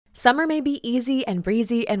Summer may be easy and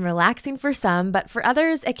breezy and relaxing for some, but for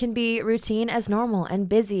others, it can be routine as normal and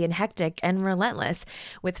busy and hectic and relentless,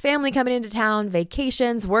 with family coming into town,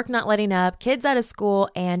 vacations, work not letting up, kids out of school,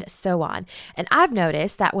 and so on. And I've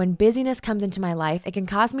noticed that when busyness comes into my life, it can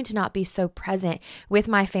cause me to not be so present with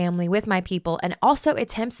my family, with my people, and also it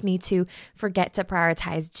tempts me to forget to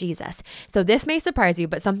prioritize Jesus. So this may surprise you,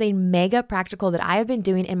 but something mega practical that I have been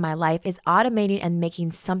doing in my life is automating and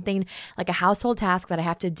making something like a household task that I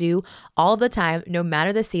have to do all the time, no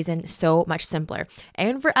matter the season, so much simpler.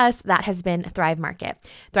 And for us, that has been Thrive Market.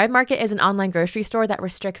 Thrive Market is an online grocery store that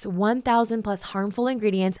restricts 1,000 plus harmful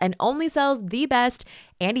ingredients and only sells the best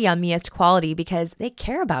and yummiest quality because they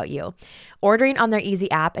care about you. Ordering on their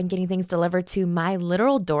easy app and getting things delivered to my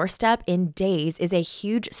literal doorstep in days is a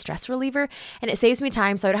huge stress reliever, and it saves me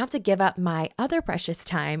time so I don't have to give up my other precious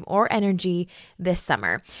time or energy this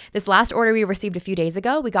summer. This last order we received a few days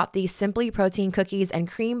ago, we got the Simply Protein cookies and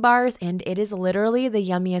cream bars, and it is literally the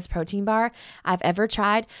yummiest protein bar I've ever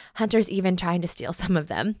tried. Hunter's even trying to steal some of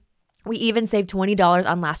them. We even saved $20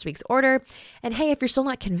 on last week's order. And hey, if you're still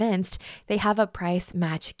not convinced, they have a price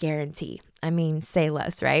match guarantee. I mean, say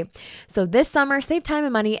less, right? So this summer, save time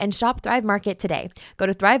and money and shop Thrive Market today. Go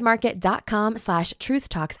to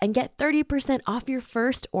thrivemarket.com/truthtalks and get 30% off your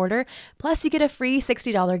first order. Plus, you get a free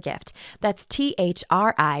 $60 gift. That's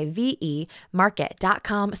THRIVE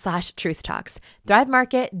market.com/truthtalks.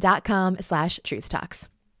 thrivemarket.com/truthtalks.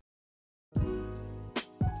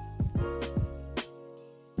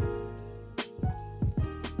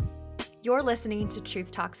 You're listening to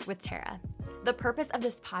Truth Talks with Tara. The purpose of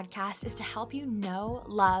this podcast is to help you know,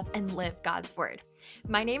 love, and live God's Word.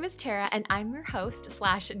 My name is Tara, and I'm your host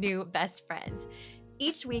 / new best friend.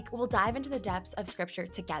 Each week, we'll dive into the depths of Scripture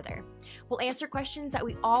together. We'll answer questions that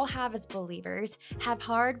we all have as believers, have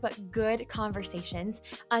hard but good conversations,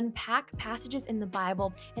 unpack passages in the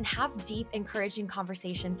Bible, and have deep, encouraging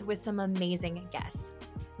conversations with some amazing guests.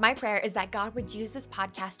 My prayer is that God would use this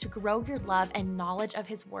podcast to grow your love and knowledge of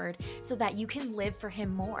His Word so that you can live for Him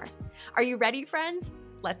more. Are you ready, friend?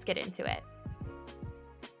 Let's get into it.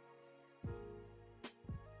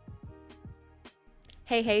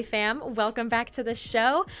 Hey fam, welcome back to the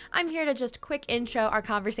show. I'm here to just quick intro our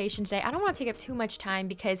conversation today. I don't want to take up too much time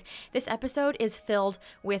because this episode is filled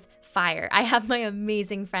with fire. I have my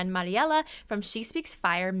amazing friend Mariela from She Speaks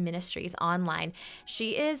Fire Ministries online.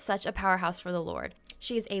 She is such a powerhouse for the Lord.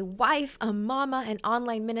 She is a wife, a mama, an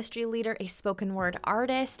online ministry leader, a spoken word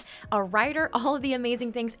artist, a writer, all of the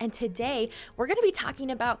amazing things. And today we're going to be talking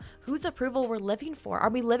about whose approval we're living for. Are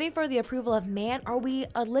we living for the approval of man? Are we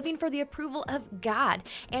living for the approval of God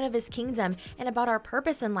and of His kingdom, and about our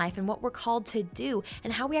purpose in life and what we're called to do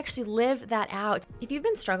and how we actually live that out? If you've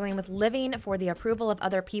been struggling with living for the approval of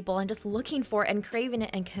other people and just looking for it and craving it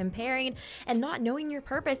and comparing and not knowing your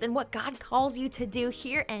purpose and what God calls you to do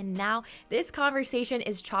here and now, this conversation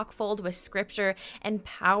is chock full with scripture and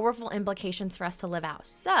powerful implications for us to live out.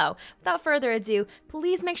 So without further ado,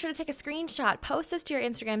 please make sure to take a screenshot, post this to your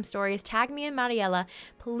Instagram stories, tag me and Mariela.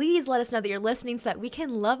 Please let us know that you're listening so that we can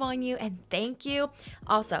love on you and thank you.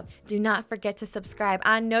 Also, do not forget to subscribe.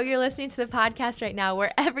 I know you're listening to the podcast right now.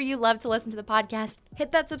 Wherever you love to listen to the podcast,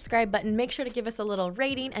 hit that subscribe button. Make sure to give us a little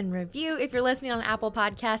rating and review if you're listening on Apple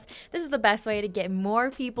Podcasts. This is the best way to get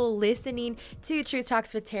more people listening to Truth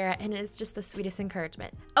Talks with Tara, and it's just the sweetest encouragement.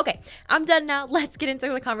 Okay, I'm done now. Let's get into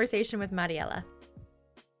the conversation with Mariela.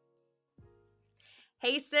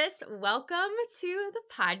 Hey sis, welcome to the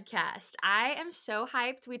podcast. I am so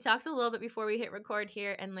hyped. We talked a little bit before we hit record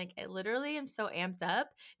here, and I literally am so amped up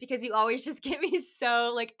because you always just get me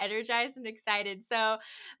so energized and excited. So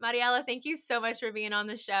Mariela, thank you so much for being on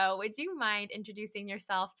the show. Would you mind introducing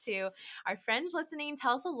yourself to our friends listening?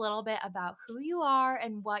 Tell us a little bit about who you are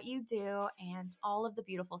and what you do and all of the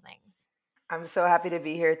beautiful things. I'm so happy to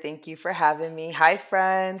be here. Thank you for having me. Hi,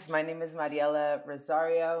 friends. My name is Mariela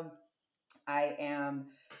Rosario. I am,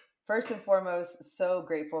 first and foremost, so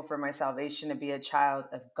grateful for my salvation to be a child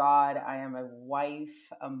of God. I am a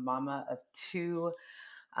wife, a mama of two,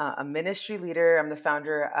 a ministry leader. I'm the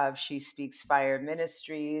founder of She Speaks Fire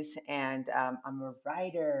Ministries, and I'm a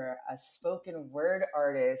writer, a spoken word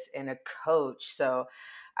artist, and a coach. So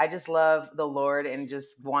I just love the Lord and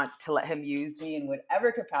just want to let Him use me in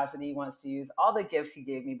whatever capacity He wants to use. All the gifts He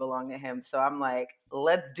gave me belong to Him. So I'm like,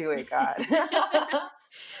 let's do it, God.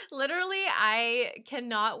 Literally, I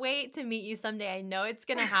cannot wait to meet you someday. I know it's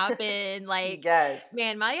going to happen. Yes.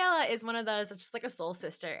 Man, Mariela is one of those that's just like a soul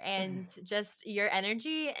sister, and just your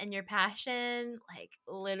energy and your passion,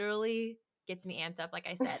 literally gets me amped up, like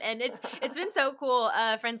I said. And it's been so cool.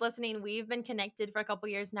 Friends listening, we've been connected for a couple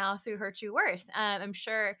years now through Her True Worth. I'm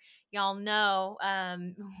sure y'all know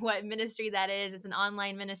what ministry that is. It's an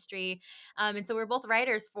online ministry. And so we're both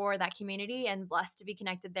writers for that community and blessed to be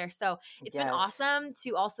connected there. So it's been Yes. awesome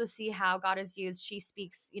to also see how God has used She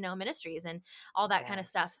Speaks, ministries and all that kind of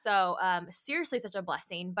stuff. Yes. So seriously, such a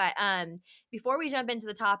blessing. But before we jump into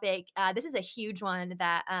the topic, this is a huge one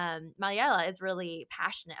that Mariela is really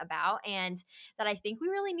passionate about and that I think we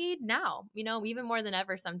really need now, even more than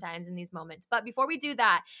ever sometimes in these moments. But before we do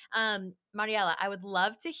that, Mariela, I would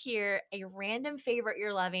love to hear a random favorite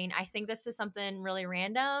you're loving. I think this is something really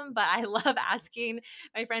random, but I love asking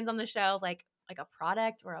my friends on the show, like a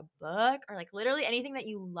product or a book or like literally anything that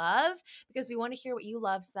you love because we want to hear what you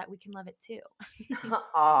love so that we can love it too.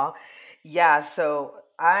 Aw, yeah. So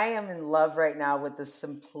I am in love right now with the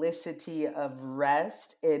simplicity of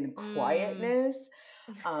rest and Mm, quietness.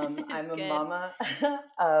 it's I'm a good. mama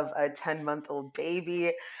of a 10-month-old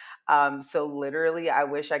baby. So literally, I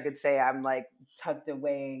wish I could say I'm like tucked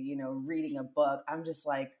away, reading a book. I'm just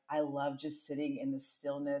like, I love just sitting in the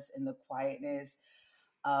stillness and the quietness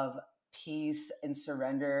of peace and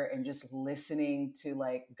surrender and just listening to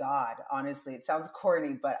like God. Honestly, it sounds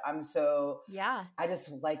corny, but Yeah. I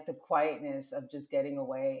just like the quietness of just getting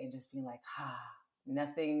away and just being like,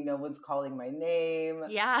 nothing, no one's calling my name,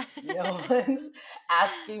 Yeah. no one's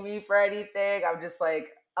asking me for anything. I'm just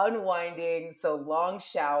like unwinding. So long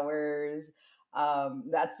showers.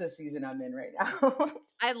 That's the season I'm in right now.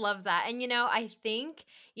 I love that. And I think,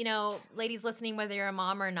 ladies listening, whether you're a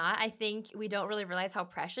mom or not, I think we don't really realize how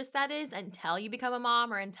precious that is until you become a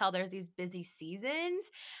mom or until there's these busy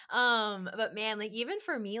seasons. But man, like even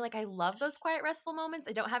for me, like I love those quiet, restful moments.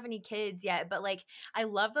 I don't have any kids yet, but like I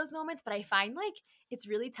love those moments, but I find like it's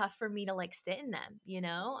really tough for me to like sit in them.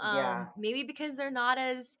 Yeah. Maybe because they're not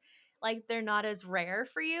as rare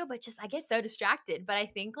for you, but just I get so distracted. But I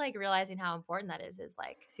think like realizing how important that is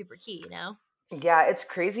like super key. Yeah, it's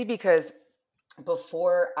crazy because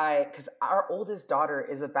because our oldest daughter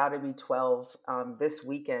is about to be 12 this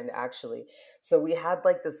weekend, actually. So we had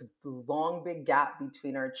like this long, big gap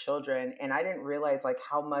between our children. And I didn't realize like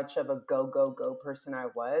how much of a go, go, go person I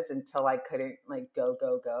was until I couldn't like go,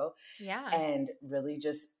 go, go. Yeah. And really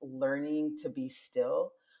just learning to be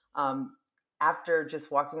still. Um, After just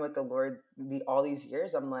walking with the Lord all these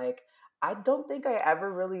years, I'm like, I don't think I ever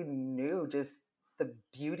really knew just the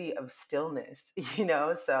beauty of stillness,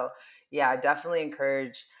 So, yeah, I definitely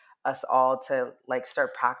encourage us all to like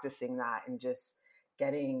start practicing that and just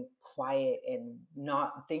getting quiet and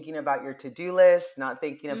not thinking about your to-do list, not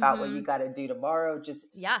thinking about what you Mhm. got to do tomorrow, just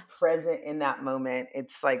Yeah. present in that moment.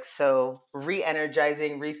 It's like so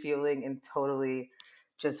re-energizing, refueling, and totally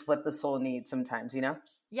just what the soul needs sometimes.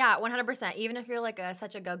 Yeah, 100%. Even if you're like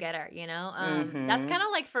such a go-getter. That's Mm-hmm. kind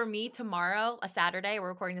of like for me tomorrow, a Saturday. We're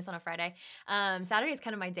recording this on a Friday. Saturday is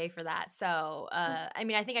kind of my day for that. So, I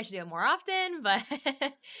mean, I think I should do it more often, but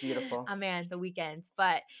Beautiful. oh man, the weekends.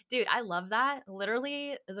 But dude, I love that.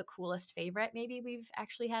 Literally the coolest favorite maybe we've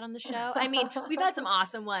actually had on the show. I mean, we've had some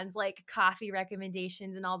awesome ones like coffee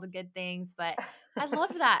recommendations and all the good things, but I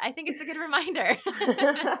love that. I think it's a good reminder.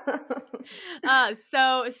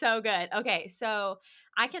 So good. Okay, so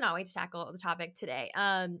I cannot wait to tackle the topic today.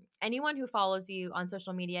 Anyone who follows you on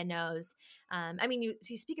social media knows. I mean,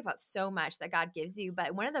 you speak about so much that God gives you,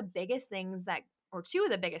 but one of the biggest things that or two of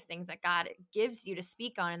the biggest things that God gives you to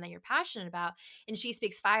speak on and that you're passionate about and She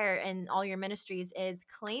Speaks Fire and all your ministries is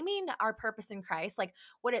claiming our purpose in Christ, like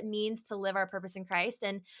what it means to live our purpose in Christ,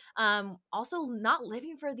 and also not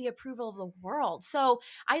living for the approval of the world. So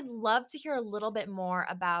I'd love to hear a little bit more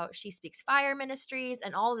about She Speaks Fire Ministries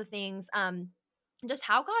and all the things. Just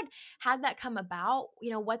how God had that come about,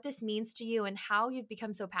 what this means to you and how you've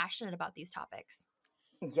become so passionate about these topics.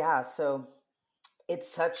 Yeah, so it's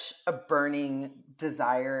such a burning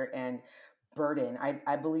desire and burden.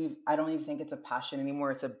 I believe, I don't even think it's a passion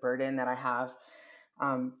anymore. It's a burden that I have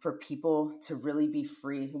for people to really be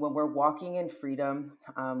free. When we're walking in freedom,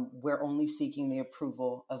 we're only seeking the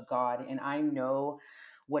approval of God. And I know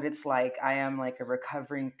what it's like. I am like a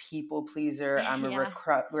recovering people pleaser. I'm a Yeah.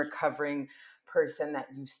 recovering person that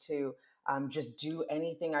used to just do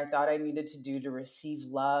anything I thought I needed to do to receive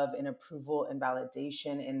love and approval and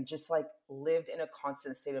validation, and just like lived in a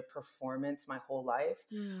constant state of performance my whole life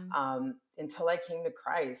Mm. until I came to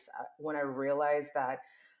Christ. When I realized that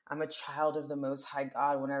I'm a child of the Most High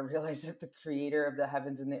God, when I realized that the creator of the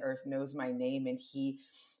heavens and the earth knows my name and he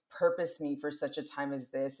purposed me for such a time as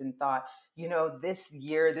this and thought, this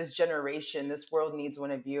year, this generation, this world needs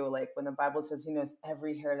one of you. Like when the Bible says he knows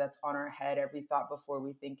every hair that's on our head, every thought before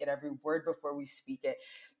we think it, every word before we speak it.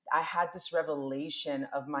 I had this revelation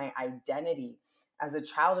of my identity as a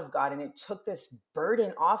child of God, and it took this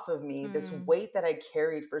burden off of me, this Mm, weight that I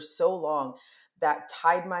carried for so long that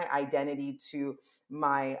tied my identity to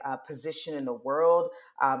my position in the world,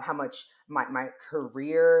 how much my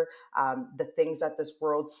career, the things that this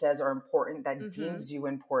world says are important, that mm-hmm. deems you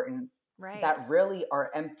important, Right. that really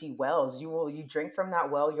are empty wells. You drink from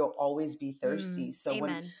that well, you'll always be thirsty. Mm, So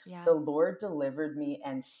when amen. Yeah. the Lord delivered me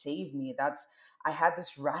and saved me, I had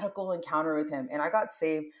this radical encounter with him, and I got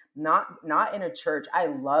saved not in a church.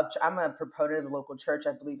 I'm a proponent of the local church.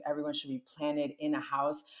 I believe everyone should be planted in a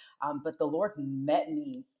house. But the Lord met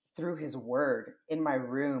me through his word in my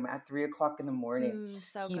room at 3 o'clock in the morning. Mm,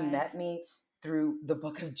 so He good. met me through the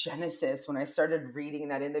book of Genesis when I started reading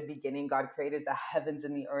that in the beginning, God created the heavens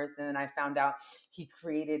and the earth. And then I found out he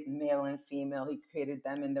created male and female. He created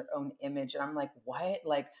them in their own image. And I'm like, what?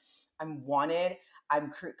 Like, I'm wanted.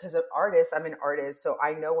 Because I'm an artist. So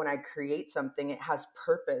I know when I create something, it has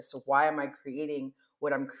purpose. So why am I creating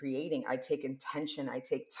what I'm creating? I take intention, I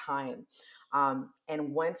take time.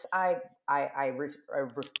 And once I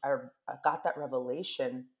got that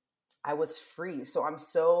revelation, I was free. So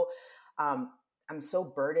um, I'm so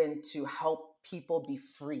burdened to help people be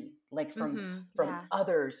free, like Mm-hmm. from Yeah.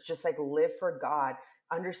 others, just like live for God,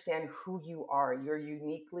 understand who you are. You're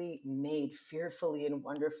uniquely made, fearfully and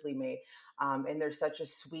wonderfully made. And there's such a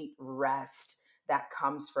sweet rest that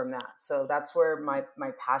comes from that. So that's where my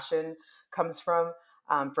passion comes from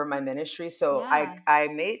my ministry. So Yeah. I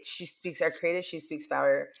created She Speaks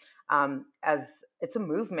Fire as it's a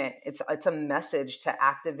movement. It's a message to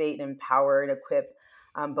activate, empower, and equip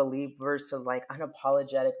believers to like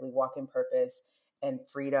unapologetically walk in purpose and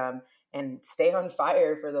freedom and stay on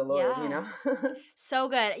fire for the Lord, you Yeah. know? So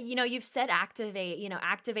good. You've said activate,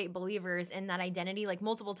 activate believers in that identity like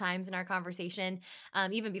multiple times in our conversation,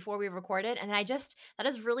 even before we recorded. And that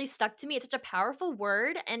has really stuck to me. It's such a powerful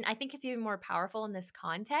word. And I think it's even more powerful in this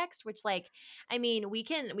context, which we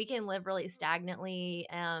can live really stagnantly,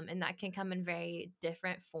 and that can come in very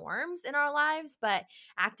different forms in our lives. But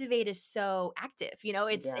activate is so active,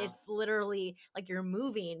 it's, Yeah. it's literally like you're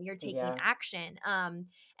moving, you're taking Yeah. action.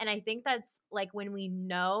 And I think that's like when we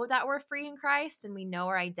know that we're free in Christ and we know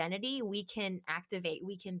our identity, we can activate,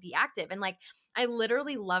 we can be active. And like, I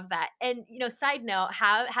literally love that. And, side note,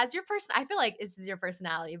 how has your person, I feel like this is your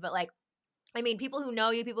personality, but like, I mean, people who know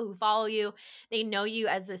you, people who follow you, they know you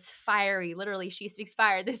as this fiery, literally, She Speaks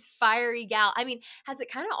Fire, this fiery gal. I mean, has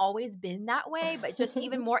it kind of always been that way, but just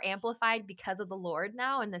even more amplified because of the Lord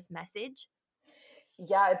now and this message?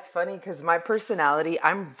 Yeah, it's funny because my personality,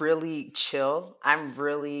 I'm really chill.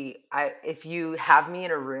 If you have me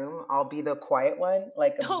in a room, I'll be the quiet one,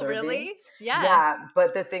 like Oh, observing. really? Yeah. Yeah,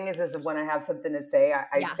 but the thing is when I have something to say, I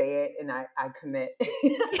Yeah. say it and I commit.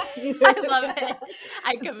 I love it.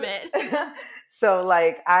 I so, commit. so,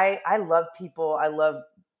 like, I love people. I love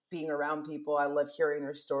being around people. I love hearing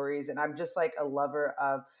their stories. And I'm just like a lover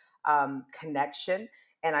of connection.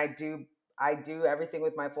 And I do everything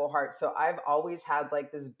with my full heart. So I've always had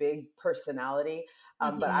like this big personality.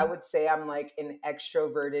 But I Hmm. would say I'm like an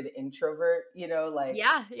extroverted introvert, like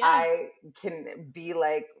Yeah, yeah. I can be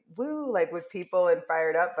like woo, like with people and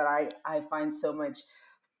fired up, but I find so much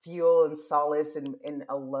fuel and solace in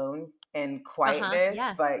alone and Uh-huh. quietness.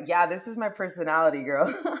 Yeah. But yeah, this is my personality,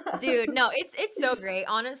 girl. Dude, no, it's so great.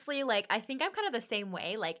 Honestly, like I think I'm kind of the same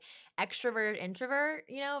way, like extrovert, introvert,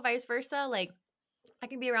 vice versa. Like I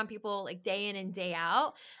can be around people like day in and day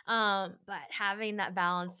out. But having that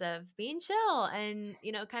balance of being chill and,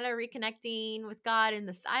 kind of reconnecting with God in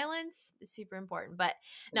the silence is super important. But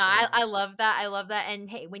no, I, Yeah. I love that. I love that. And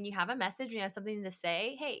hey, when you have a message, when you have something to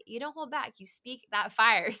say, hey, you don't hold back. You speak that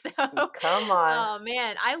fire. So, Come on. oh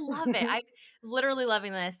man, I love it. I literally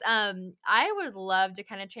loving this. I would love to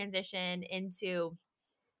kind of transition into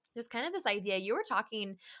just kind of this idea you were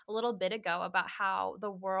talking a little bit ago about how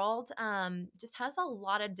the world just has a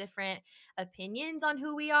lot of different opinions on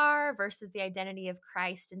who we are versus the identity of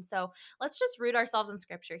Christ. And so let's just root ourselves in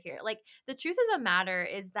scripture here. Like the truth of the matter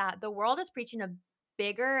is that the world is preaching a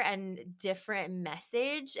bigger and different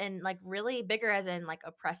message, and like really bigger as in like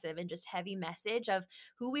oppressive and just heavy message of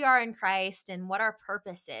who we are in Christ and what our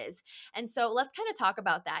purpose is. And so let's kind of talk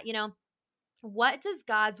about that. what does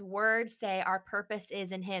God's word say our purpose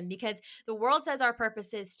is in him? Because the world says our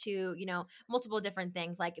purpose is to, multiple different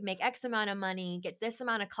things like make X amount of money, get this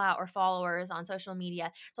amount of clout or followers on social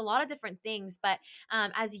media. It's a lot of different things. But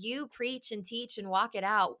as you preach and teach and walk it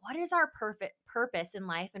out, what is our perfect purpose in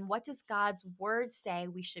life? And what does God's word say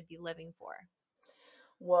we should be living for?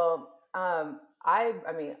 Well, I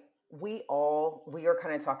mean, we were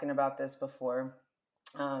kind of talking about this before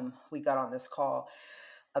we got on this call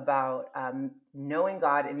about knowing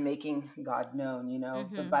God and making God known. You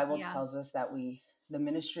know, the Bible Yeah. tells us that the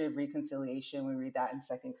ministry of reconciliation, we read that in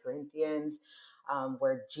Second Corinthians,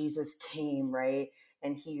 where Jesus came, right?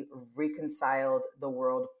 And he reconciled the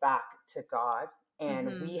world back to God.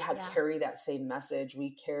 And Yeah. carry that same message.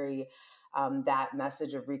 We carry that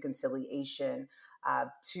message of reconciliation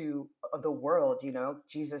to the world. You know,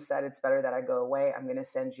 Jesus said, it's better that I go away. I'm going to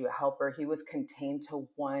send you a helper. He was contained to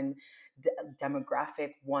one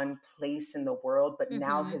demographic, one place in the world, but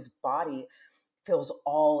now his body feels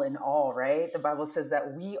all in all, right? The Bible says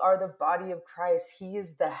that we are the body of Christ. He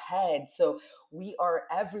is the head. So we are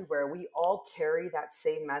everywhere. We all carry that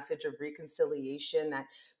same message of reconciliation, that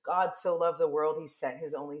God so loved the world, he sent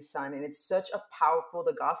his only son. And it's such a powerful,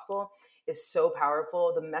 the gospel is so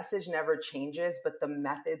powerful. The message never changes, but the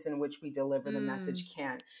methods in which we deliver the message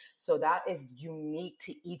can. So that is unique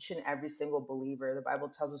to each and every single believer. The Bible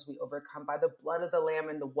tells us we overcome by the blood of the Lamb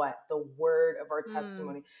and the what? The word of our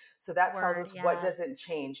testimony. So that tells us what doesn't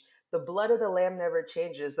change. The blood of the Lamb never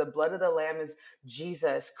changes. The blood of the Lamb is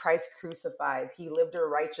Jesus, Christ crucified. He lived a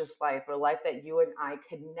righteous life, a life that you and I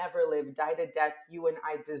could never live, died a death you and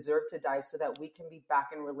I deserve to die so that we can be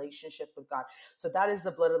back in relationship with God. So that is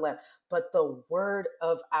the blood of the Lamb. But the word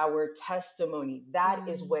of our testimony, that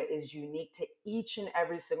is what is unique to each and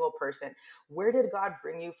every single person. Where did God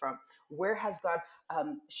bring you from? Where has God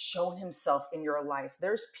shown himself in your life?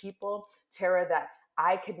 There's people, Tara, that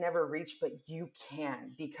I could never reach, but you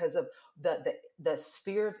can, because of the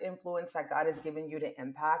sphere of influence that God has given you to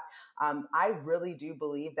impact. I really do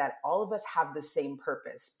believe that all of us have the same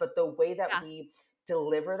purpose, but the way that we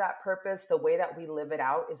deliver that purpose, the way that we live it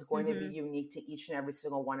out is going to be unique to each and every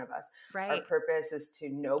single one of us. Our Right. purpose is to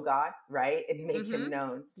know God, right? And make him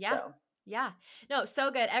known. Yeah. So Yeah. No,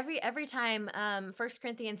 so good. Every time, 1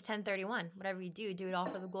 Corinthians 10:31, whatever you do it all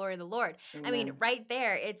for the glory of the Lord. I mean, amen. right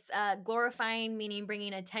there, it's glorifying, meaning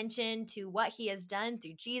bringing attention to what he has done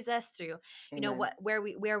through Jesus, through, Amen. where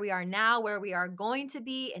we are now, where we are going to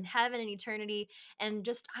be in heaven and eternity. And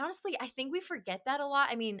just honestly, I think we forget that a lot.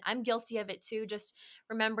 I mean, I'm guilty of it too, just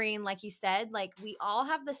remembering, like you said, like we all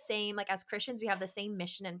have the same, like as Christians, we have the same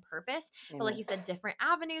mission and purpose, but like Amen. you said, different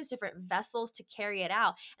avenues, different vessels to carry it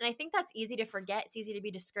out. And I think that's easy to forget. It's easy to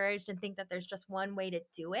be discouraged and think that there's just one way to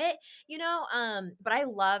do it, but I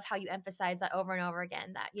love how you emphasize that over and over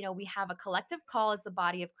again, that, we have a collective call as the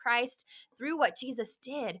body of Christ through what Jesus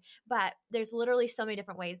did, but there's literally so many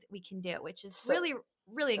different ways that we can do it, which is So, really,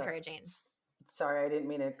 really sorry. encouraging. Sorry, I didn't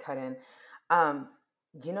mean to cut in. Um,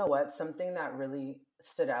 you know what? Something that really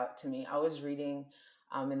stood out to me. I was reading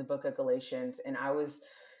in the book of Galatians, and I was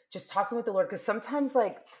just talking with the Lord, because sometimes,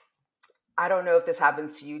 like, I don't know if this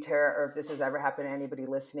happens to you, Tara, or if this has ever happened to anybody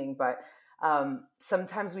listening, but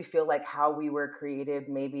sometimes we feel like how we were created,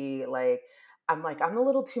 maybe like, I'm a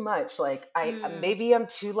little too much. Like, maybe I'm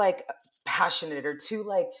too like passionate or too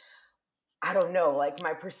like, I don't know, like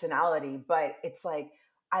my personality, but it's like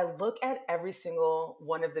I look at every single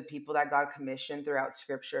one of the people that God commissioned throughout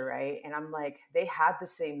scripture, right? And I'm like, they had the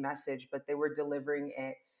same message, but they were delivering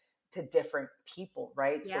it to different people,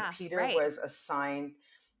 right? So Yeah, Peter right. was assigned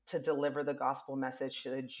to deliver the gospel message to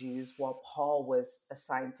the Jews, while Paul was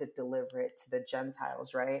assigned to deliver it to the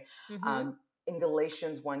Gentiles, right? Mm-hmm. In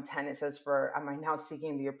Galatians 1:10, it says, "For am I now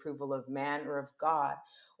seeking the approval of man or of God?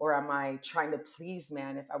 Or am I trying to please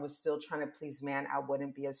man? If I was still trying to please man, I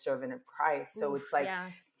wouldn't be a servant of Christ." So Oof, it's like yeah.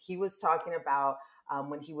 he was talking about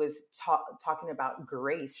when he was talking about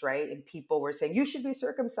grace, right? And people were saying, you should be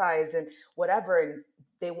circumcised and whatever. And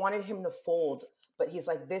they wanted him to fold. But he's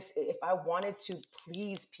like, this, if I wanted to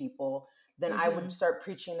please people, then I would Mm-hmm. start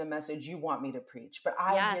preaching the message you want me to preach. But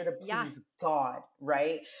I'm Yeah, here to yeah. please God,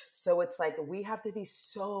 right? So it's like we have to be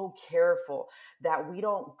so careful that we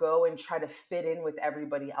don't go and try to fit in with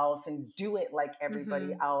everybody else and do it like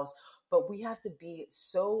everybody Mm-hmm. else. But we have to be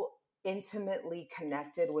so intimately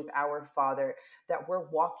connected with our Father that we're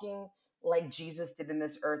walking like Jesus did in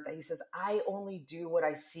this earth, that he says, I only do what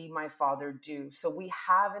I see my Father do. So we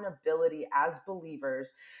have an ability as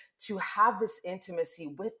believers to have this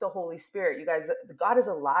intimacy with the Holy Spirit. You guys, God is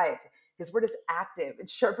alive. His word is active.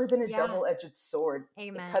 It's sharper than a Yeah. double-edged sword. It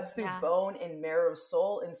Amen. cuts through Yeah. bone and marrow,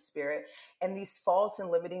 soul and spirit. And these false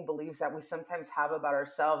and limiting beliefs that we sometimes have about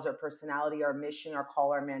ourselves, our personality, our mission, our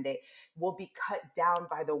call, our mandate will be cut down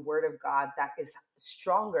by the word of God that is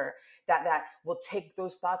stronger, that will take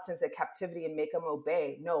those thoughts into captivity and make them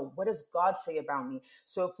obey. No, what does God say about me?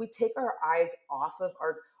 So if we take our eyes off of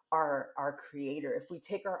our creator, if we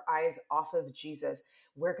take our eyes off of Jesus,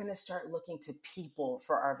 we're going to start looking to people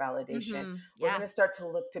for our validation. We're going Yeah. to start to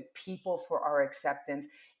look to people for our acceptance.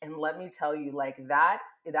 And let me tell you, like that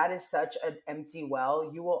is such an empty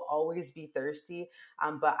well. You will always be thirsty.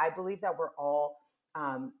 But I believe that we're all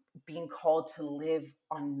being called to live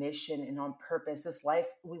on mission and on purpose. This life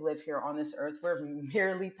we live here on this earth, we're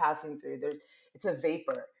merely passing through. It's a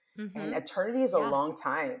vapor. And eternity is a Yeah. long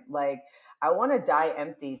time. Like, I want to die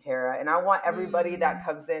empty, Tara, and I want everybody that Mm.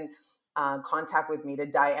 comes in contact with me to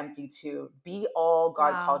die empty too. Be all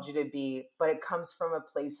God Wow. called you to be, but it comes from a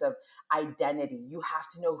place of identity. You have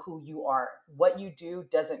to know who you are. What you do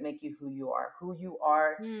doesn't make you who you are. Who you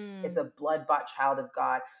are is Mm. a blood bought child of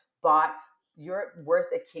God, bought. You're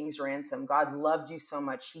worth a king's ransom. God loved you so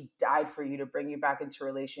much. He died for you to bring you back into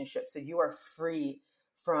relationship. So you are free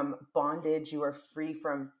from bondage. You are free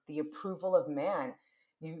from the approval of man.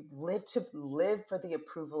 You live to live for the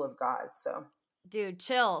approval of God. So Dude,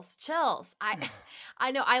 chills, chills. I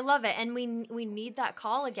know, I love it, and we need that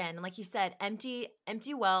call again. And like you said, empty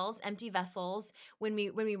wells, empty vessels. When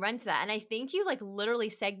we run to that, and I think you like literally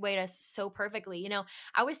segued us so perfectly.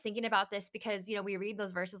 I was thinking about this because we read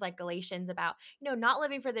those verses like Galatians about not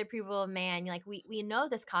living for the approval of man. Like we know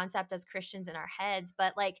this concept as Christians in our heads,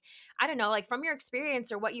 but like I don't know, like from your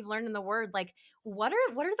experience or what you've learned in the Word, like what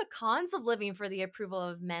are the cons of living for the approval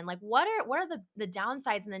of men? Like what are the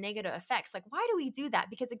downsides and the negative effects? Like why do we do that?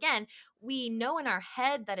 Because again, we know in our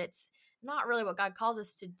head that it's not really what God calls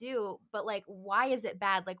us to do, but like why is it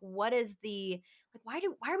bad? Like what is the like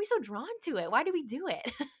why are we so drawn to it? Why do we do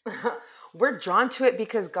it? we're drawn to it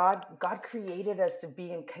because God created us to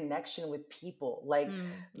be in connection with people. Like,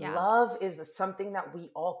 Yeah. love is something that we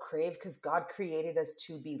all crave because God created us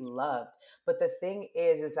to be loved. But the thing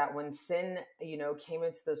is that when sin, came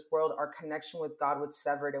into this world, our connection with God was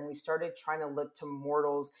severed, and we started trying to look to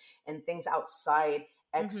mortals and things outside,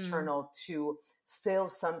 Mhm. external, to fill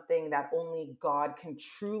something that only God can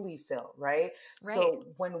truly fill, right? Right. So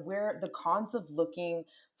when we're the cons of looking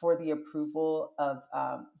for the approval of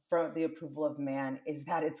from the approval of man is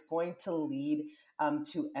that it's going to lead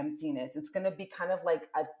to emptiness. It's going to be kind of like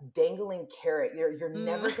a dangling carrot. You're Mm.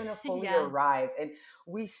 never going to fully Yeah. arrive, and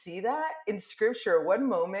we see that in Scripture. One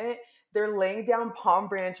moment they're laying down palm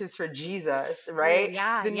branches for Jesus, Oh, right?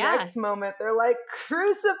 yeah, The yeah. next moment they're like,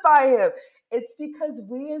 crucify him. It's because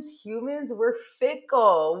we as humans, we're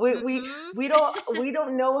fickle. Mhm. We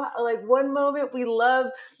don't know how, like, one moment we love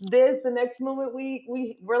this, the next moment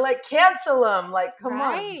we're like, cancel them. Like, come on,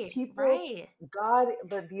 Right, people. right. God,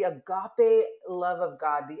 the agape love of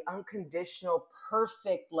God, the unconditional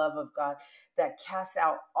perfect love of God that casts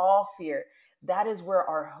out all fear, that is where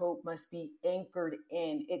our hope must be anchored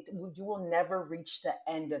in it. You will never reach the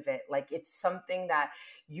end of it. Like, it's something that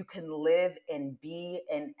you can live and be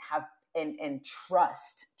and have and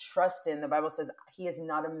trust in. The Bible says he is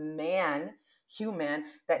not a man, human,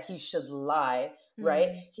 that he should lie, right?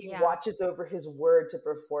 He Yeah. watches over his word to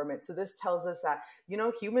perform it. So this tells us that,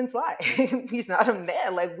 humans lie. He's not a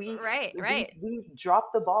man. Like, we Right, we right. we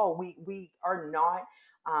drop the ball. We are not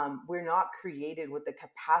we're not created with the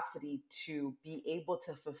capacity to be able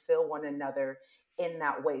to fulfill one another in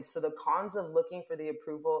that way. So the cons of looking for the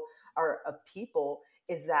approval of people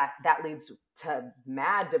is that leads to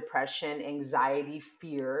mad depression, anxiety,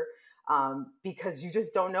 fear, because you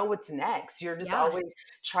just don't know what's next. You're just Yeah. always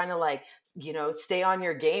trying to, like, stay on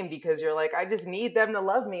your game because you're like, I just need them to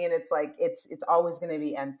love me, and it's like it's always going to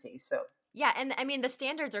be empty. So Yeah, and I mean the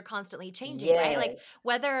standards are constantly changing, right? Like yes.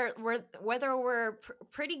 whether we're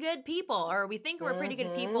pretty good people or we think we're pretty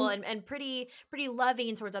good people Mm-hmm. and pretty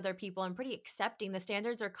loving towards other people and pretty accepting, the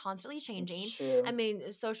standards are constantly changing. I True.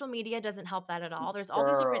 mean, social media doesn't help that at all. There's all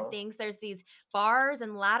these different Girl. things. There's these bars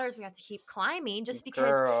and ladders we have to keep climbing just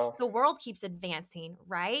because Girl. the world keeps advancing,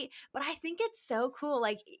 right? But I think it's so cool.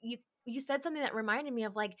 Like you said something that reminded me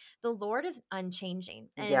of like the Lord is unchanging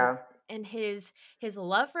Yeah. and his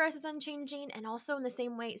love for us is unchanging, and also in the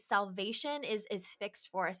same way salvation is fixed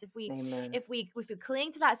for us. Amen. If we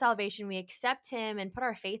cling to that salvation, we accept him and put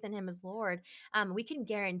our faith in him as Lord, we can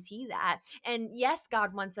guarantee that. And yes,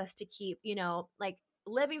 God wants us to keep like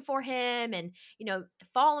living for him and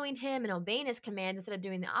following him and obeying his commands instead of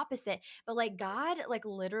doing the opposite. But like God like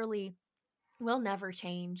literally will never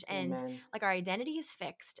change, and Amen. like our identity is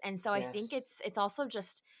fixed. And so I think Yes. it's also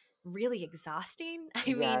just really exhausting. I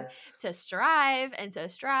mean, Yes. to strive and to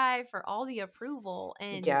strive for all the approval,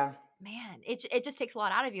 and Yeah, man, it just takes a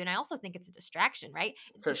lot out of you. And I also think it's a distraction, right?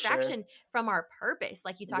 It's for sure. distraction from our purpose,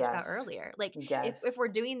 like you talked about Yes. earlier. Like if Yes. we're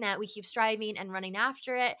doing that, we keep striving and running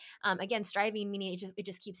after it. Again, striving meaning it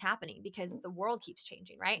just keeps happening because the world keeps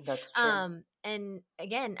changing, right? That's true. And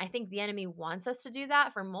again, I think the enemy wants us to do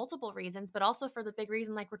that for multiple reasons, but also for the big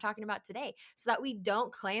reason like we're talking about today, so that we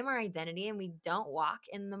don't claim our identity and we don't walk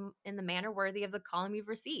in the manner worthy of the calling we've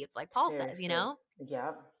received, like Paul says, Seriously.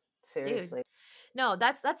 Yeah. dude. Seriously. No,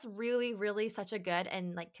 that's really, really such a good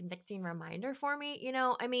and like convicting reminder for me.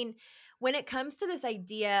 I mean, when it comes to this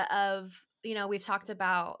idea of, we've talked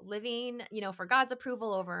about living, for God's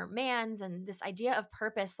approval over man's, and this idea of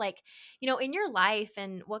purpose, like, in your life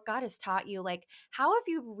and what God has taught you, like, how have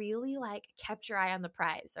you really like kept your eye on the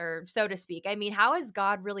prize, or so to speak? I mean, how has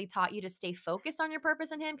God really taught you to stay focused on your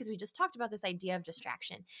purpose in Him? Because we just talked about this idea of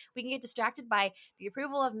distraction. We can get distracted by the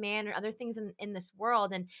approval of man or other things in this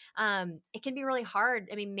world. And it can be really hard.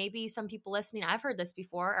 I mean, maybe some people listening, I've heard this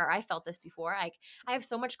before, or I felt this before. Like, I have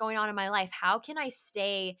so much going on in my life. How can I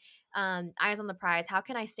stay eyes on the prize? How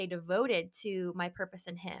can I stay devoted to my purpose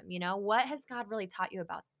in Him? What has God really taught you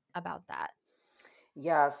about that?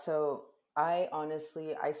 Yeah, so I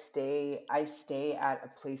honestly I stay at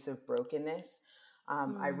a place of brokenness.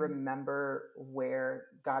 I Mm, remember where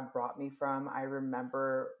God brought me from. I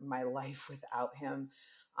remember my life without Him.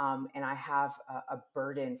 And I have a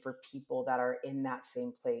burden for people that are in that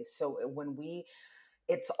same place. So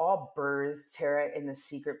it's all birthed, Tara, in the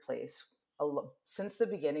secret place. Since the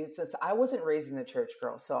beginning, since I wasn't raised in the church,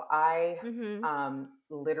 girl. So I mm-hmm.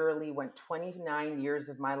 literally went 29 years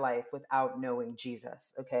of my life without knowing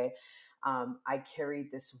Jesus. Okay. I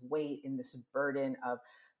carried this weight and this burden of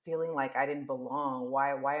feeling like I didn't belong.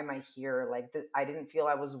 Why am I here? Like I didn't feel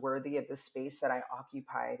I was worthy of the space that I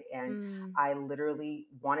occupied. And Mm, I literally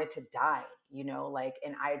wanted to die, like,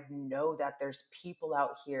 and I know that there's people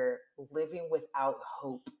out here living without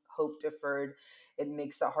hope deferred. It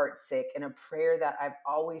makes the heart sick. And a prayer that I've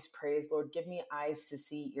always prayed, Lord, give me eyes to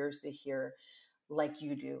see, ears to hear, like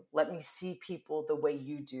you do. Let me see people the way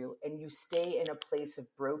you do. And you stay in a place of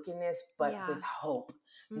brokenness, but yeah. with hope,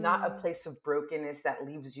 not a Mm, place of brokenness that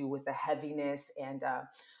leaves you with a heaviness and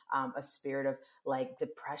a spirit of like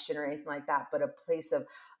depression or anything like that, but a place of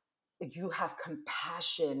you have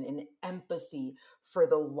compassion and empathy for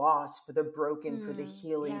the lost, for the broken, for the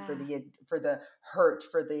healing, for yeah. the hurt,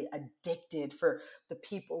 for the addicted, for the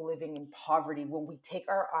people living in poverty. When we take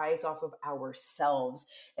our eyes off of ourselves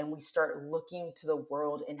and we start looking to the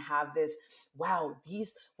world and have this, wow,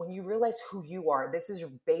 these, when you realize who you are, this is your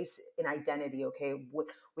base in identity. Okay,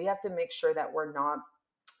 we have to make sure that we're not,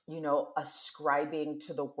 ascribing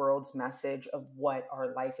to the world's message of what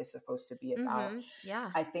our life is supposed to be about. Mm-hmm. Yeah.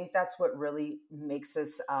 I think that's what really makes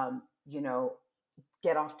us,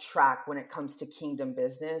 get off track when it comes to kingdom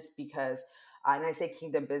business because, and I say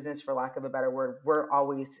kingdom business for lack of a better word, we're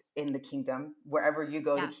always in the kingdom. Wherever you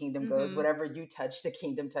go, the Yeah. kingdom goes. Mm-hmm. Whatever you touch, the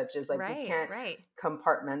kingdom touches. Like we Right. can't Right.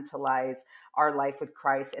 compartmentalize our life with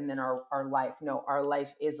Christ and then our life. No, our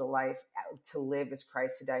life is a life. To live is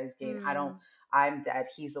Christ, to die is gain. Mm, I'm dead,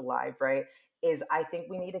 He's alive, right? I think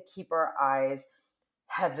we need to keep our eyes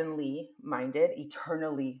heavenly minded,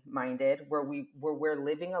 eternally minded, where we're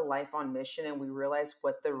living a life on mission and we realize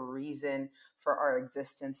what the reason for our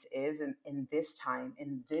existence is in this time,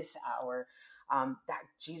 in this hour. That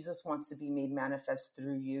Jesus wants to be made manifest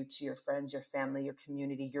through you to your friends, your family, your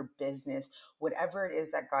community, your business, whatever it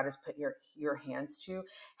is that God has put your hands to.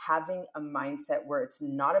 Having a mindset where it's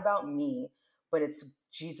not about me, but it's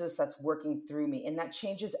Jesus that's working through me, and that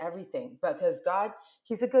changes everything because God,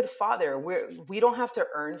 He's a good father. We don't have to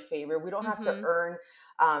earn favor. We don't have to mm-hmm.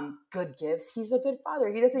 earn good gifts. He's a good father.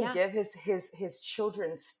 He doesn't Yeah. give his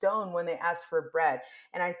children stone when they ask for bread.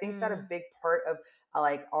 And I think that a Mm, big part of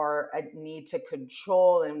like our need to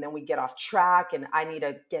control, and then we get off track, and I need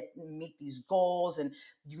to meet these goals, and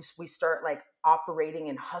we start like operating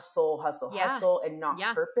in yeah. hustle, and not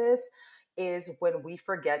Yeah. purpose. Is when we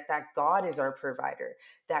forget that God is our provider,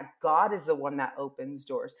 that God is the one that opens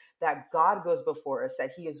doors, that God goes before us,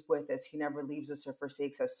 that He is with us. He never leaves us or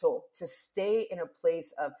forsakes us. So to stay in a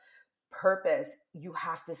place of purpose, you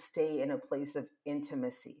have to stay in a place of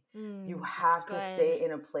intimacy. You That's have to good. stay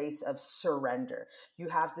in a place of surrender. You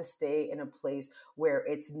have to stay in a place where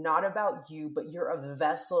it's not about you, but you're a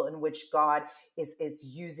vessel in which God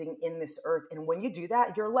is using in this earth. And when you do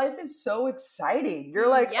that, your life is so exciting. You're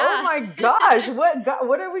like, oh Yeah. my gosh,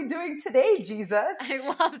 what are we doing today, Jesus? I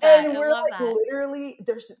love that. And I we're love like that. literally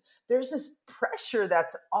there's this pressure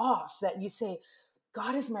that's off, that you say,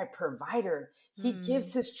 God is my provider. He Mm.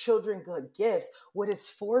 gives his children good gifts. What is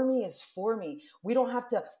for me is for me. We don't have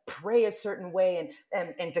to pray a certain way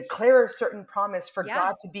and declare a certain promise for Yeah.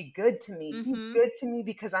 God to be good to me. He's Mm-hmm. good to me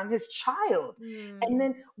because I'm his child. And Mm.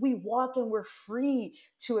 then we walk and we're free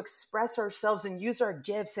to express ourselves and use our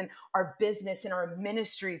gifts and our business and our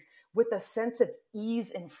ministries with a sense of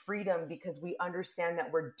ease and freedom, because we understand that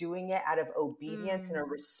we're doing it out of obedience and a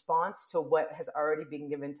Mm. response to what has already been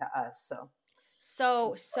given to us. So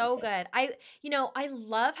So, so good. I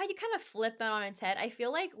love how you kind of flip that on its head. I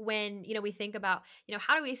feel like when, we think about,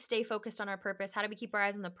 how do we stay focused on our purpose? How do we keep our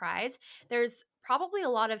eyes on the prize? There's probably a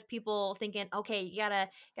lot of people thinking, okay, you gotta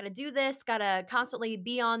do this, gotta constantly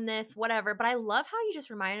be on this, whatever. But I love how you just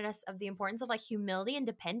reminded us of the importance of like humility and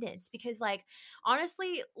dependence, because like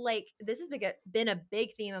honestly, like this has been a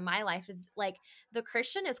big theme in my life, is like the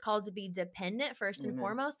Christian is called to be dependent first and amen.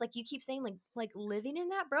 foremost. Like you keep saying, like living in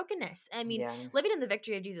that brokenness. I mean, Yeah. living in the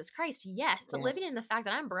victory of Jesus Christ, yes, but living in Yes. the fact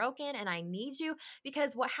that I'm broken and I need you.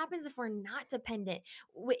 Because what happens if we're not dependent?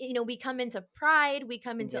 We come into pride, we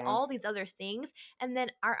come into Yeah. all these other things, and then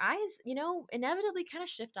our eyes, inevitably kind of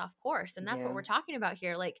shift off course. And that's what Yeah. we're talking about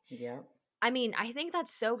here. Like, Yeah. I mean, I think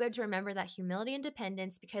that's so good to remember that humility and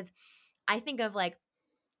dependence, because I think of like,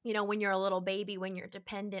 when you're a little baby, when you're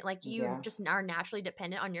dependent, like you Yeah. just are naturally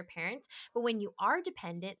dependent on your parents. But when you are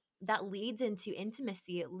dependent, that leads into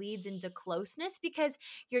intimacy. It leads into closeness, because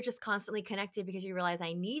you're just constantly connected, because you realize,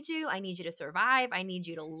 I need you. I need you to survive. I need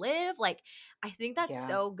you to live. Like, I think that's Yeah.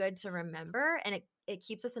 so good to remember. And it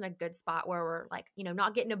keeps us in a good spot where we're like,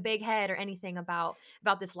 not getting a big head or anything about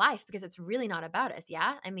this life, because it's really not about us.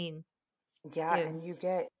 Yeah. I mean, Yeah. dude. And you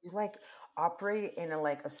like operate in a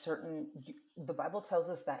like a certain, the Bible tells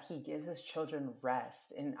us that he gives his children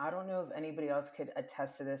rest. And I don't know if anybody else could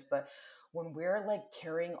attest to this, but when we're like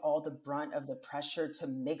carrying all the brunt of the pressure to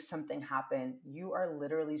make something happen, you are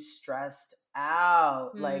literally stressed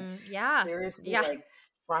out. Like Yeah. seriously, Yeah. like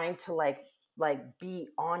trying to like be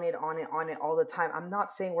on it all the time. I'm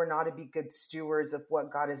not saying we're not to be good stewards of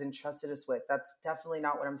what God has entrusted us with. That's definitely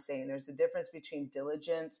not what I'm saying. There's a difference between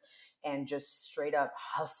diligence and just straight up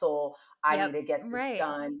hustle. I need Yep. to get this Right.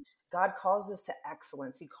 done. God calls us to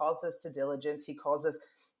excellence. He calls us to diligence. He calls us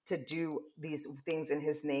to do these things in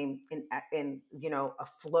his name in a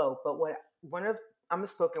flow. But what one of I'm a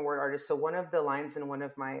spoken word artist, so one of the lines in one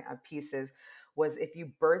of my pieces was, if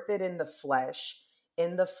you birth it in the flesh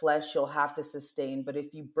you'll have to sustain, but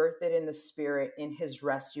if you birth it in the spirit, in his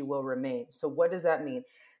rest you will remain. So what does that mean?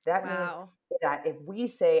 That means Wow. that if we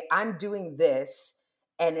say, I'm doing this,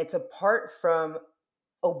 and it's apart from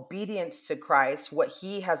obedience to Christ, what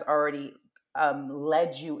he has already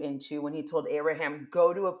led you into, when he told Abraham,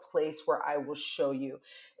 go to a place where I will show you.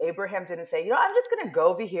 Abraham didn't say, I'm just going to go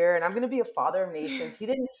over here and I'm going to be a father of nations. He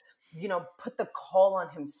didn't, put the call on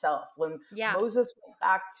himself. When Yeah. Moses went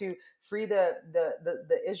back to free the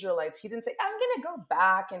Israelites, he didn't say, I'm going to go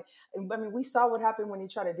back. And I mean, we saw what happened when he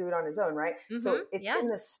tried to do it on his own, right? So it's Yeah. in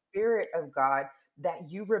the spirit of God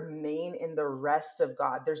that you remain in the rest of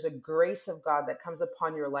God. There's a grace of God that comes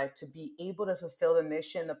upon your life to be able to fulfill the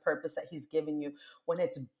mission, the purpose that he's given you, when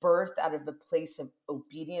it's birthed out of the place of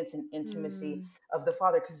obedience and intimacy Mm. of the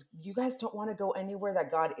Father. Because you guys don't want to go anywhere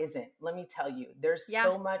that God isn't. Let me tell you, there's Yeah.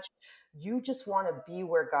 so much. You just want to be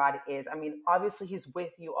where God is. I mean, obviously he's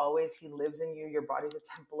with you always. He lives in you. Your body's a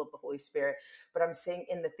temple of the Holy Spirit. But I'm saying,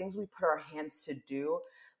 in the things we put our hands to do,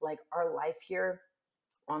 like our life here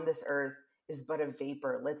on this earth is but a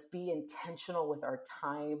vapor. Let's be intentional with our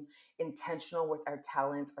time, intentional with our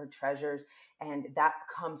talents, our treasures, and that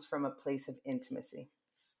comes from a place of intimacy.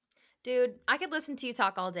 Dude, I could listen to you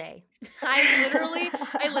talk all day. I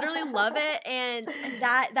literally love it. And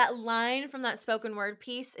that line from that spoken word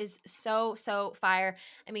piece is so, so fire.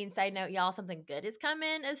 I mean, side note, y'all, something good is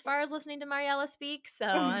coming as far as listening to Mariella speak. So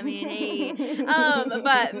I mean, hey.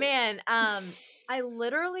 But man, I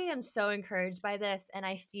literally am so encouraged by this, and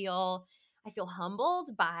I feel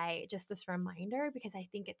humbled by just this reminder, because I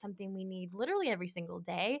think it's something we need literally every single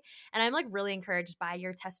day. And I'm like really encouraged by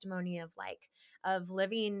your testimony of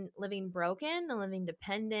living broken and living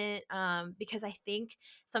dependent, because I think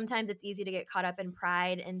sometimes it's easy to get caught up in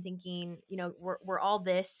pride and thinking, we're all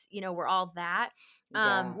this, we're all that,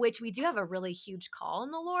 Yeah, which we do have a really huge call in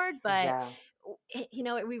the Lord. But yeah,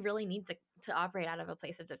 we really need to operate out of a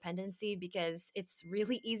place of dependency, because it's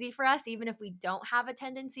really easy for us, even if we don't have a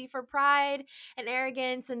tendency for pride and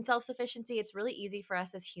arrogance and self-sufficiency. It's really easy for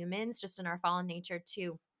us as humans, just in our fallen nature,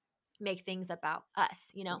 to make things about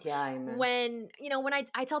us, Yeah, amen. when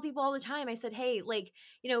I tell people all the time, I said, hey, like,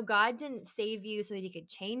 God didn't save you so that he could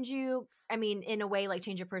change you. I mean, in a way, like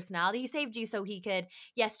change your personality. He saved you so he could,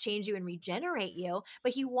 yes, change you and regenerate you,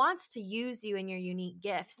 but he wants to use you in your unique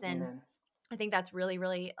gifts. And Amen. I think that's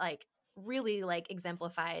really like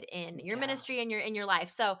exemplified in your Yeah. ministry and in your life.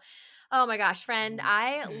 So, oh my gosh, friend,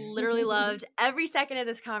 I literally loved every second of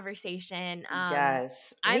this conversation.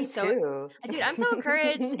 Yes, I'm me so too. Dude, I'm so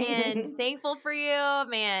encouraged and thankful for you,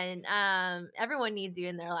 man. Everyone needs you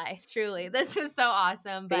in their life. Truly, this was so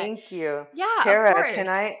awesome. But Thank you. yeah, of Tara, course.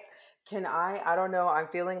 I don't know, I'm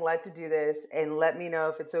feeling led to do this and let me know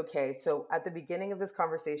if it's okay. So at the beginning of this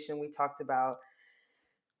conversation, we talked about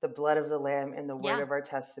the blood of the lamb and the word Yeah, of our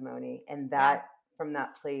testimony, and yeah. that from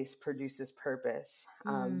that place produces purpose.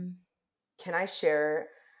 Mm. Can I share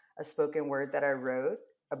a spoken word that I wrote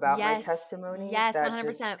about my Yes, testimony yes, that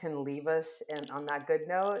just 100%. can leave us on that good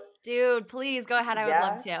note? Dude, please go ahead. I would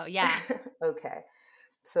love Yeah. to. Yeah. Okay.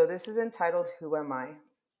 So this is entitled Who Am I?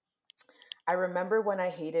 I remember when I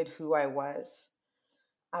hated who I was.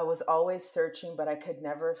 I was always searching, but I could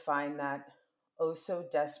never find that oh so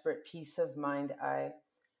desperate peace of mind. I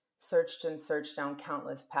searched and searched down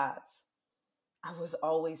countless paths. I was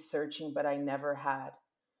always searching, but I never had.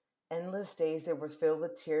 Endless days that were filled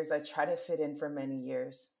with tears I tried to fit in for many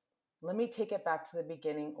years. Let me take it back to the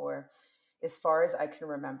beginning, or as far as I can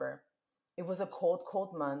remember. It was a cold,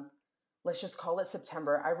 cold month. Let's just call it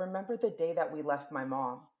September. I remember the day that we left my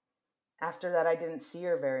mom. After that, I didn't see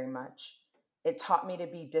her very much. It taught me to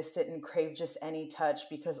be distant and crave just any touch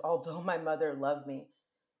because although my mother loved me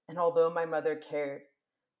and although my mother cared,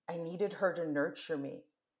 I needed her to nurture me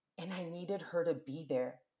and I needed her to be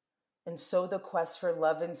there. And so the quest for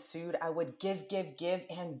love ensued. I would give, give, give,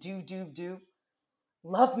 and do, do, do.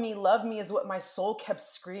 Love me is what my soul kept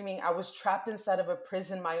screaming. I was trapped inside of a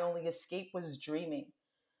prison. My only escape was dreaming.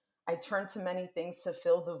 I turned to many things to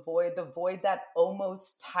fill the void that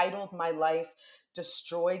almost titled my life,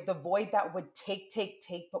 destroyed, the void that would take,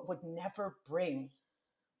 but would never bring,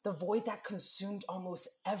 the void that consumed almost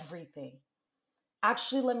everything.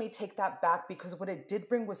 Actually, let me take that back because what it did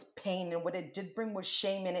bring was pain and what it did bring was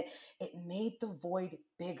shame, and it made the void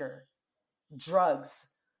bigger.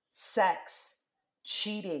 Drugs, sex,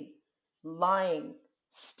 cheating, lying,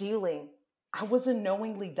 stealing. I was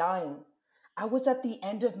unknowingly dying. I was at the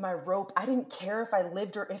end of my rope. I didn't care if I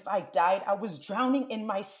lived or if I died. I was drowning in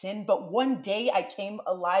my sin, but one day I came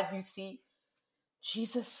alive. You see,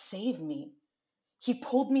 Jesus saved me. He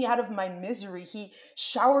pulled me out of my misery. He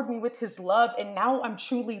showered me with his love, and now I'm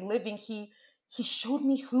truly living. He showed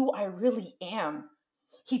me who I really am.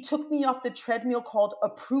 He took me off the treadmill called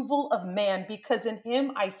approval of man because in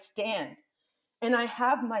him I stand and I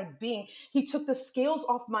have my being. He took the scales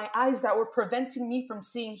off my eyes that were preventing me from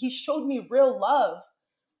seeing. He showed me real love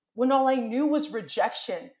when all I knew was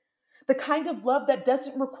rejection. The kind of love that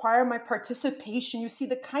doesn't require my participation. You see,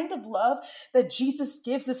 the kind of love that Jesus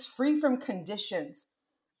gives is free from conditions.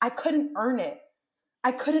 I couldn't earn it.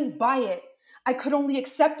 I couldn't buy it. I could only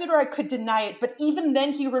accept it or I could deny it. But even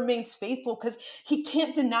then, he remains faithful because he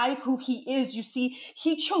can't deny who he is. You see,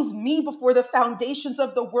 he chose me before the foundations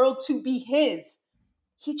of the world to be his.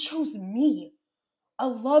 He chose me. A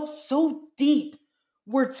love so deep,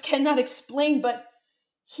 words cannot explain, but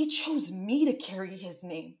he chose me to carry his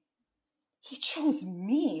name. He chose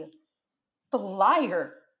me, the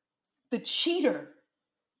liar, the cheater,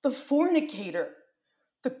 the fornicator.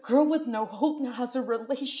 The girl with no hope now has a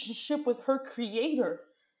relationship with her creator.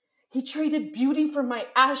 He traded beauty for my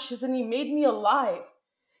ashes and he made me alive.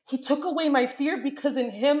 He took away my fear because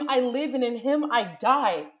in him I live and in him I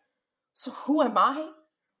die. So who am I?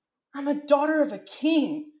 I'm a daughter of a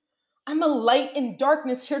king. I'm a light in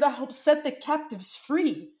darkness here to help set the captives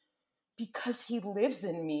free because he lives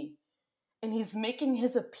in me and he's making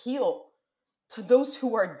his appeal to those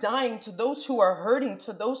who are dying, to those who are hurting,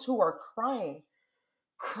 to those who are crying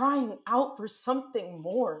out for something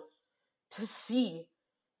more, to see,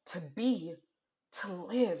 to be, to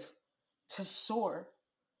live, to soar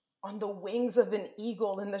on the wings of an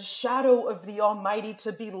eagle in the shadow of the Almighty,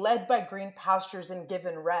 to be led by green pastures and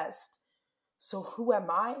given rest. So who am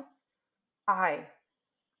I? I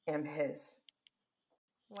am his.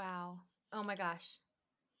 Wow. Oh my gosh.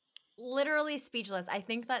 Literally speechless. I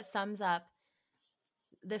think that sums up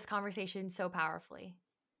this conversation so powerfully.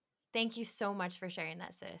 Thank you so much for sharing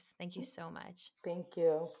that, sis. Thank you so much. Thank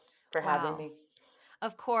you for having Wow. me.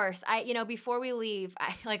 Of course. Before we leave,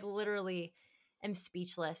 I like literally am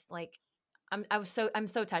speechless. Like I'm so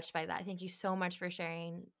touched by that. Thank you so much for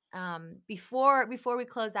sharing Before we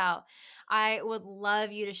close out, I would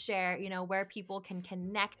love you to share, where people can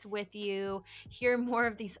connect with you, hear more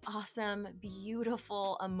of these awesome,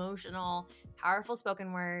 beautiful, emotional, powerful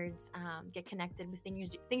spoken words, get connected with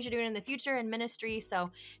things you're doing in the future in ministry.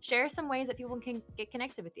 So share some ways that people can get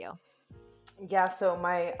connected with you. Yeah, so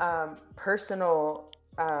my personal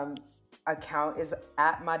account is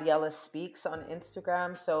at Mariela Speaks on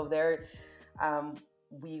Instagram. So there,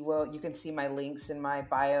 you can see my links in my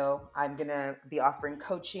bio. I'm gonna be offering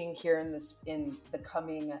coaching here in the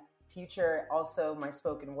coming future. Also, my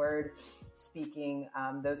spoken word, speaking,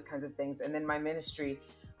 those kinds of things, and then my ministry.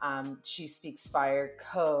 She Speaks Fire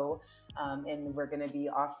Co. And we're going to be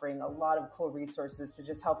offering a lot of cool resources to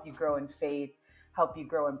just help you grow in faith, help you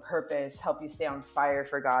grow in purpose, help you stay on fire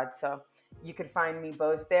for God. So you could find me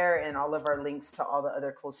both there, and all of our links to all the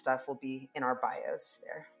other cool stuff will be in our bios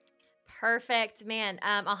there. Perfect, man.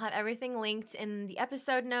 I'll have everything linked in the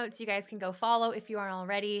episode notes. You guys can go follow if you aren't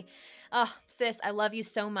already. Oh, sis, I love you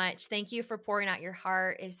so much. Thank you for pouring out your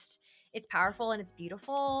heart. It's powerful and it's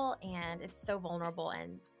beautiful and it's so vulnerable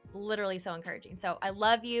and literally so encouraging. So I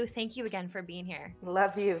love you. Thank you again for being here.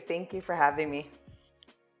 Love you. Thank you for having me.